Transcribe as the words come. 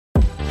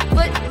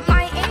but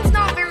my aim's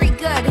not very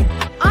good.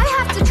 I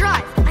have to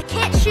drive. I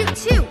can't shoot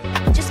too.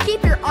 Just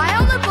keep your eye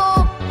on the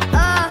ball.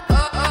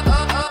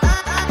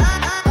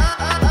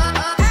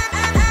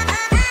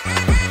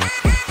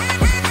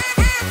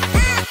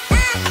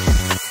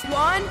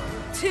 One,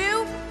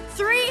 two,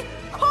 three,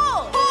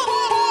 pull!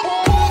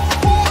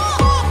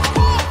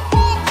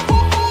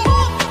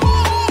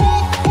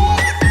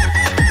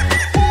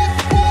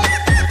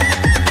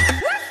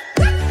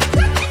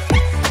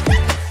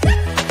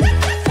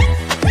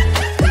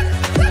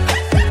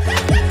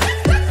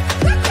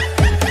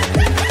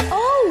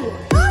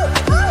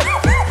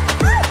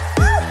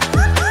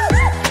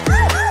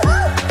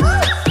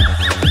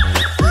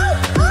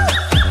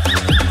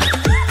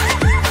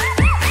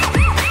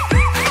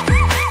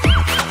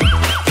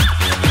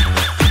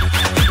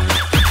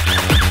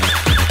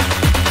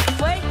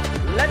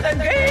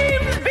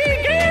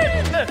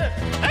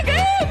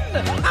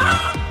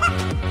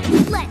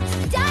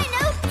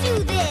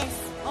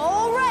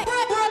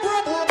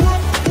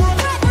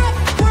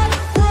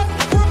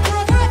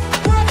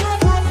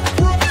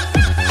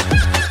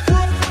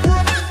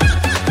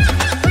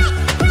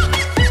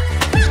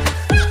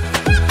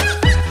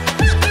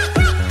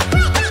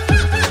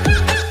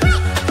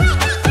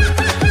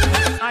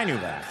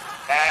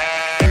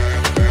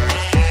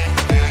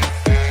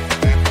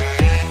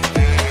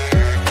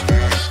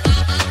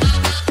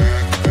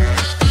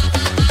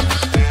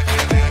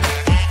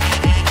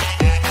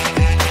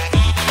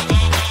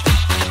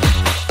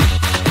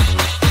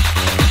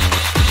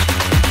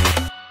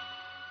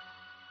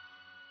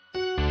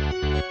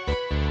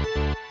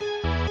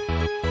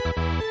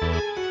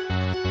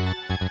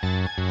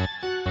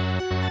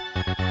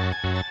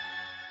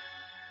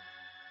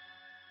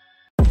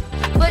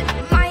 But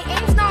my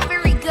aim's not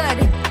very good.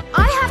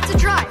 I have to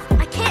drive.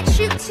 I can't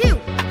shoot too.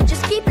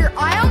 Just keep your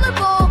eye on the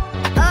ball.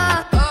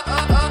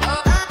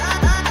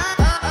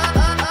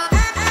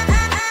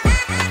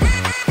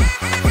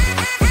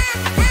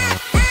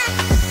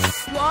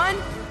 One,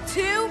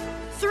 two,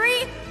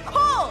 three,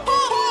 pull!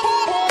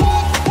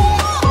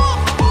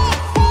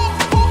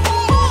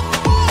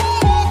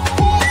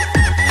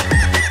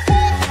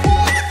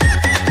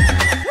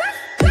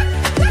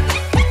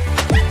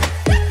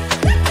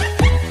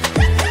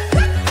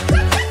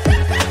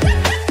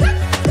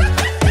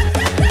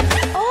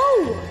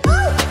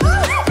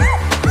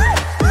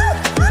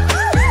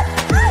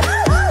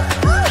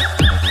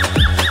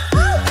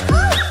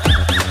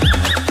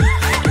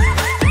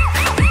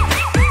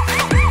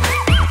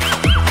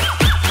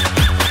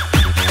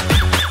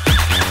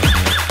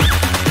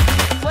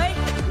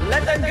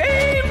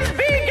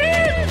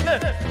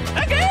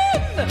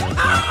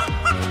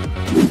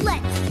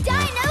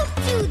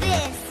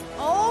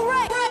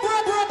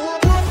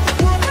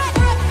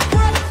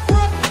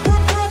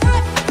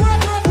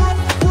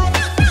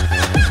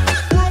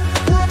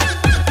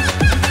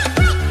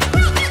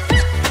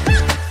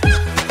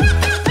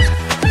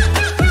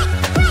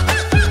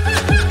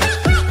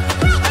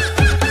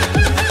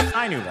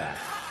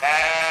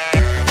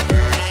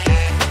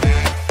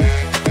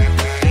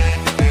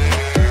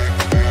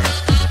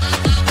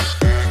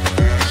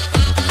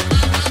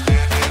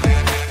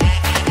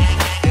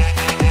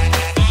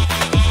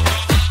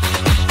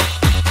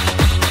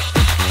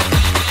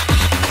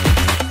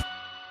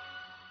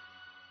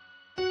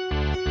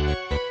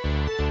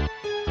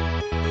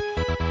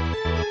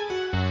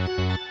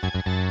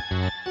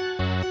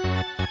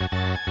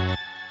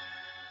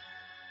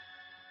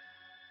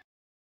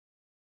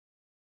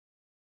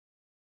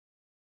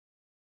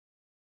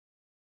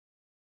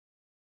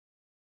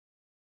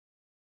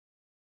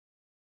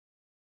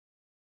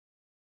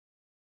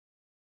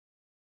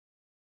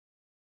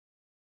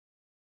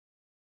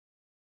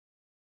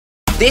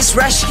 This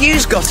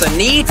rescue's got a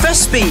need for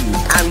speed,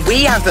 and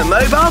we have the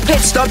mobile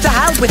pit stop to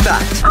help with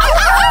that. All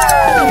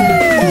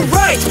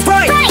right,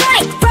 right,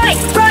 right, right,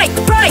 right,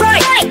 right,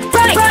 right,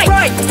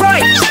 right, right,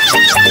 right, right,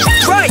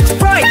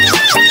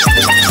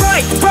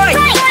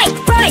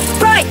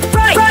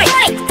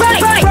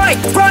 right,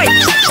 right,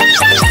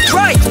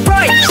 right,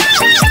 right.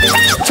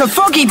 To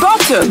Foggy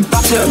Bottom.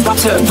 Butter,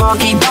 butter,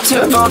 foggy,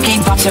 butter, foggy,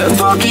 butter,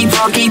 foggy,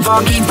 foggy,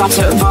 foggy,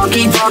 butter,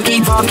 foggy, foggy,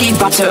 foggy,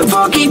 butter,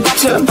 foggy,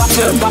 butter,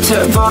 butter,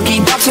 butter, foggy,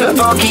 butter,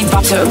 foggy,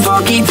 butter,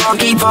 foggy,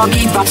 foggy,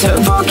 foggy, butter,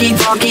 foggy,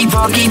 foggy,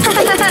 foggy.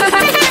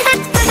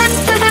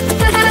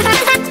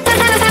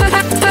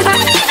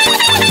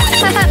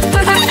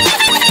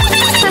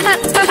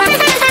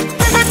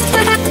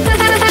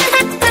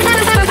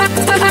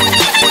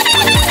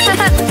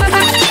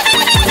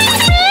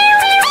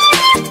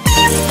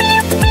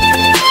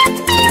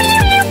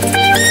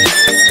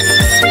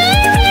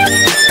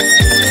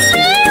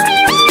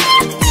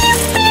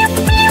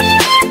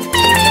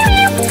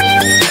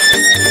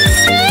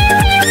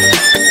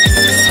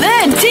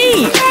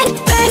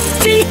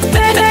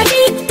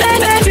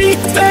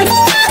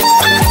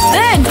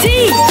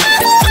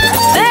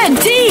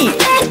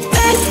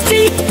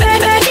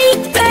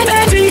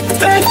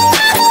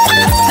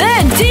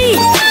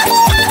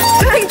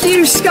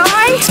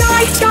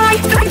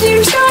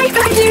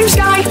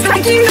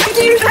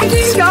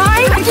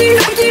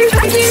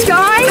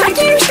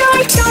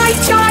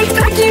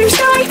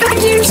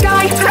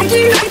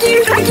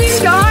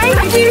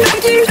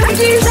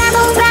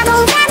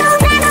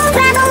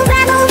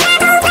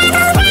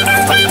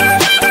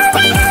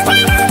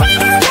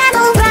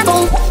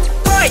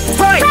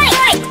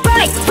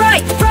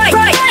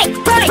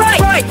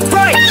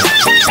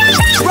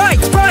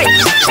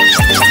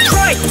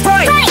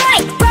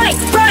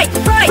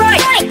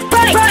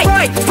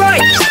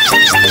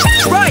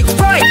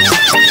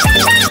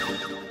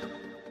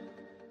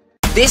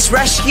 This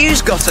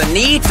rescue's got a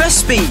need for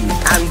speed,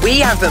 and we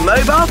have the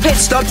mobile pit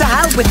stop to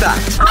help with that.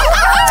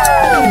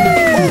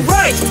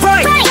 Right.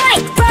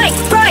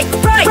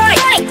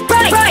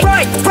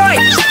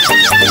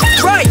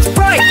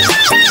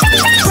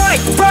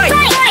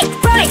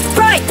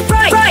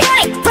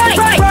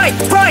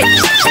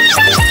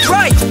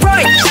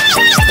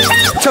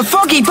 To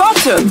Foggy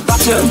Bottom.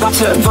 Butter,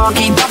 butter,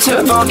 foggy,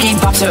 butter, foggy,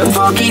 butter,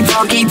 foggy,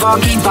 foggy,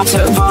 foggy,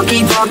 butter,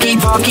 foggy, foggy,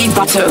 foggy,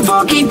 butter,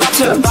 foggy,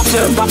 butter,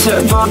 butter,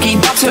 butter, foggy,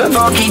 butter,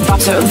 foggy,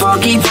 butter,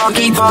 foggy,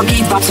 foggy,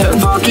 foggy, butter,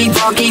 foggy,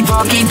 foggy,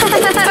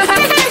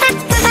 foggy.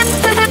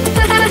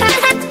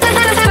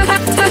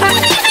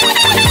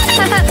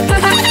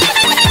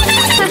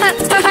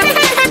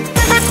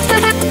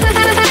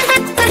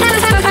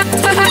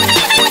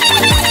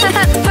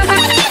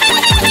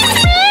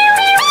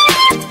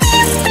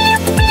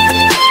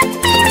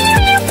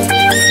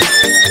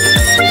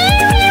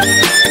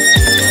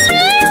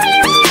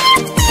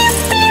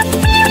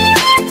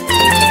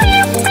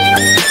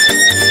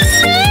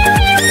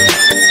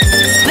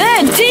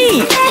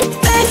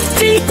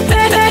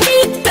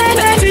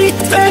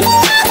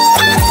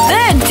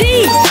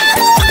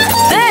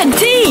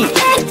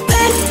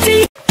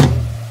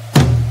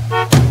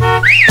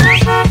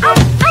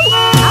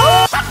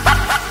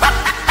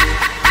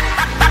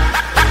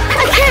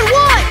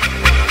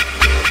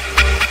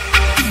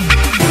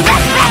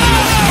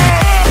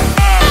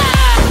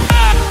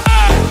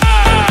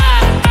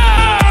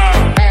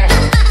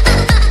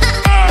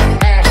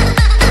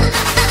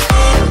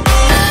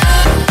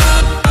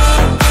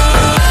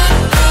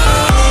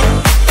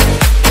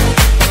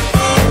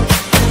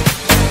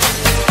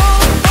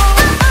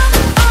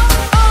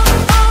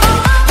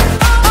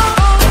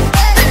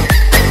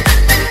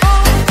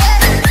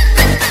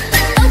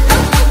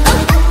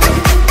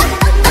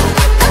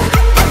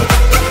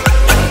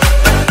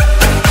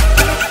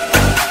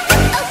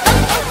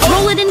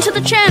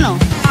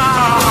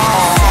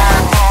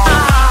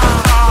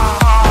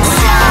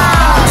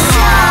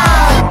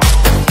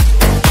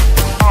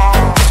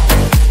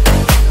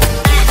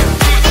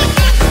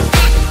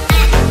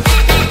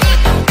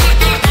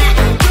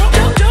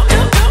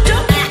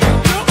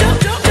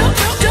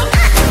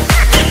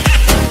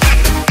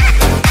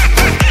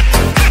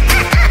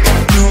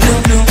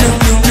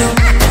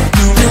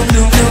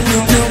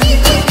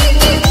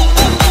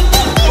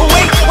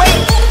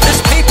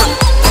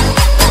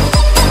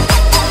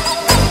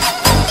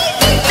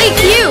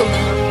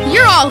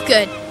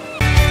 Good.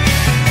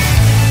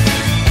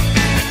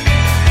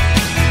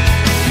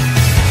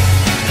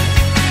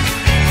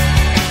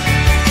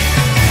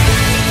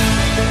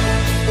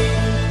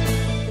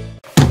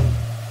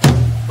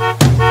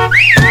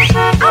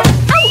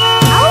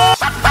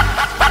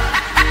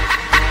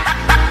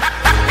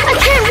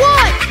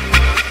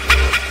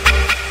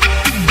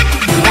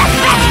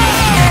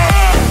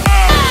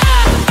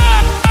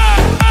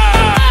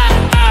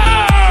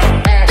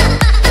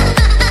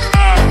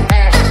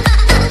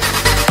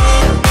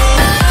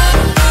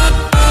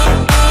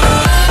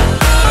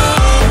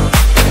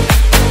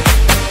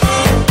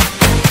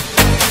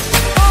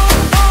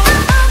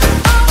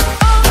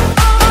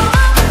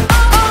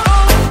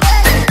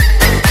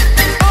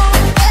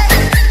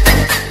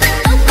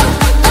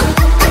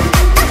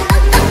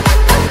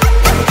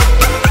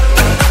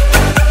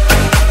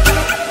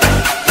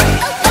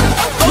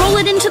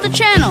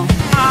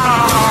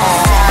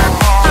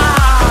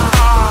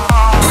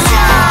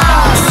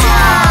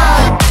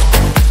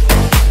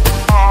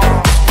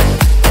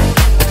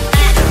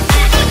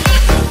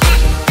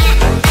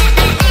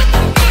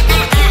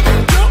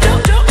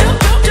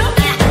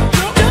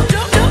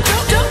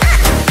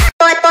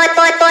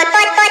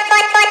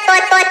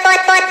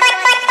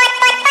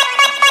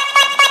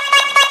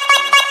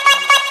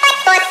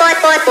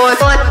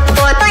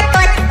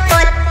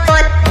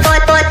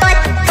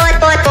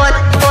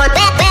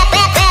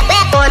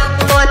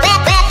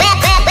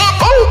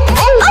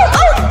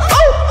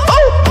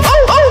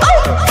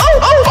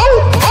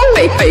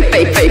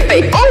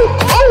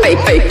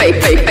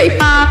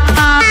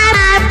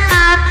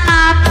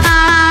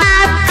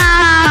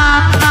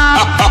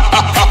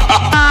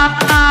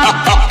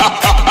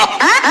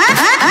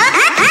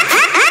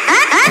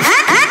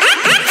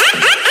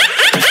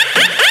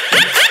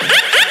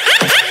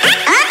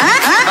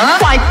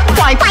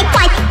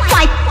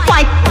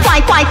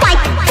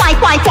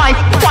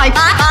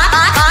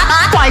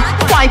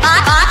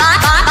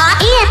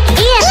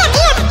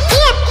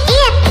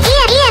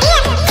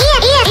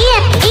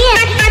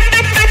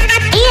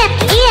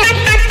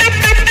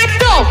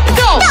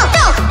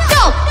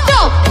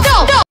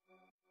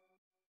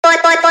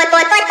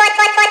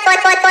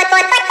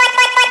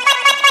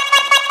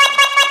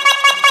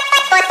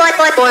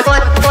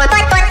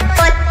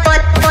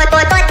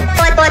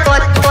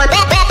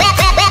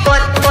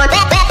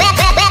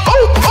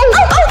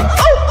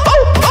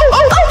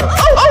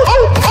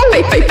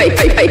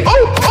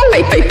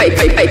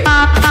 Hey.